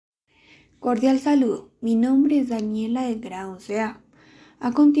Cordial saludo, mi nombre es Daniela del grado 11A.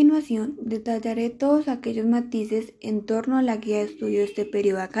 A continuación, detallaré todos aquellos matices en torno a la guía de estudio de este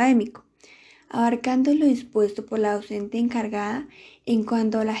periodo académico, abarcando lo dispuesto por la docente encargada en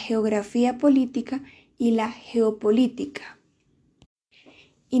cuanto a la geografía política y la geopolítica.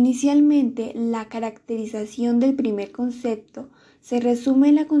 Inicialmente, la caracterización del primer concepto se resume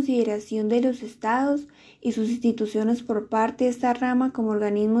en la consideración de los estados y sus instituciones por parte de esta rama como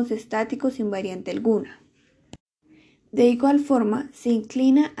organismos estáticos sin variante alguna. De igual forma, se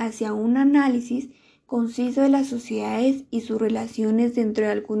inclina hacia un análisis conciso de las sociedades y sus relaciones dentro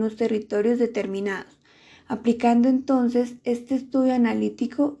de algunos territorios determinados, aplicando entonces este estudio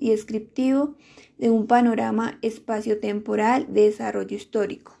analítico y descriptivo de un panorama espaciotemporal de desarrollo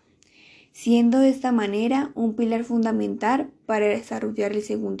histórico, siendo de esta manera un pilar fundamental para desarrollar el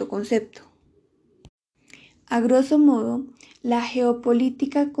segundo concepto. A grosso modo, la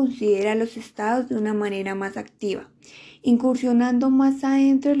geopolítica considera a los estados de una manera más activa, incursionando más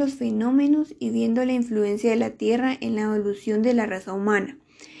adentro de los fenómenos y viendo la influencia de la Tierra en la evolución de la raza humana,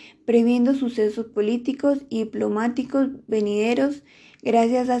 previendo sucesos políticos y diplomáticos venideros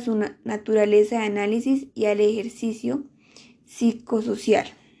gracias a su naturaleza de análisis y al ejercicio psicosocial.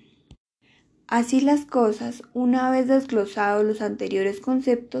 Así las cosas, una vez desglosados los anteriores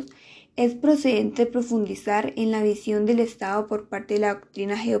conceptos, es procedente profundizar en la visión del Estado por parte de la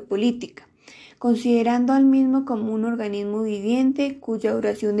doctrina geopolítica, considerando al mismo como un organismo viviente cuya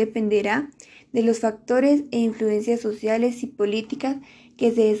duración dependerá de los factores e influencias sociales y políticas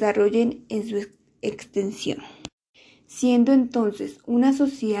que se desarrollen en su extensión, siendo entonces una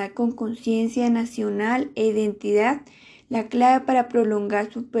sociedad con conciencia nacional e identidad la clave para prolongar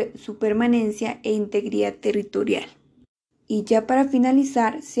su permanencia e integridad territorial. Y ya para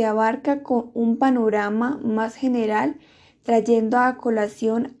finalizar, se abarca con un panorama más general, trayendo a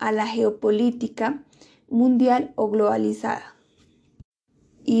colación a la geopolítica mundial o globalizada.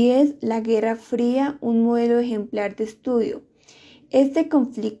 Y es la Guerra Fría un modelo ejemplar de estudio. Este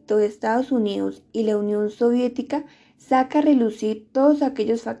conflicto de Estados Unidos y la Unión Soviética saca a relucir todos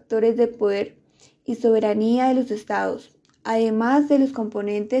aquellos factores de poder y soberanía de los estados, además de los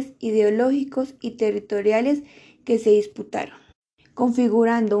componentes ideológicos y territoriales que se disputaron,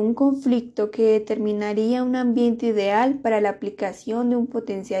 configurando un conflicto que determinaría un ambiente ideal para la aplicación de un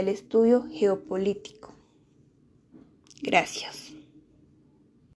potencial estudio geopolítico. Gracias.